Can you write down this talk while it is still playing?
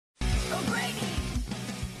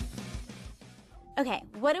Okay,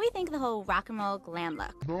 what do we think of the whole rock and roll glam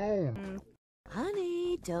look? No.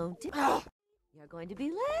 Honey, don't do it. You're going to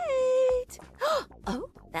be late. Oh,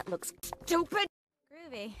 that looks stupid.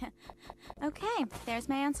 Groovy. Okay, there's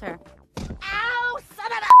my answer. Ow,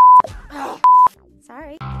 son of a...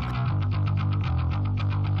 Sorry.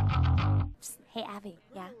 Hey, Abby.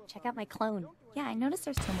 Yeah, check out my clone. Yeah, I noticed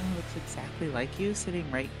there's Someone who looks exactly like you sitting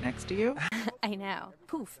right next to you. I know.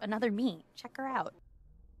 Poof, another me. Check her out.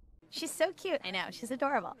 She's so cute. I know, she's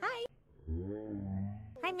adorable. Hi.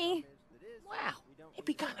 Hi, me. Wow, it'd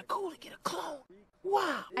be kind of cool to get a clone.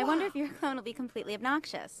 Wow. I wonder if your clone will be completely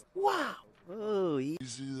obnoxious. Wow. Oh,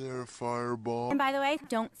 easy there, fireball. And by the way,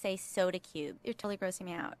 don't say soda cube. You're totally grossing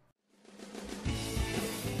me out.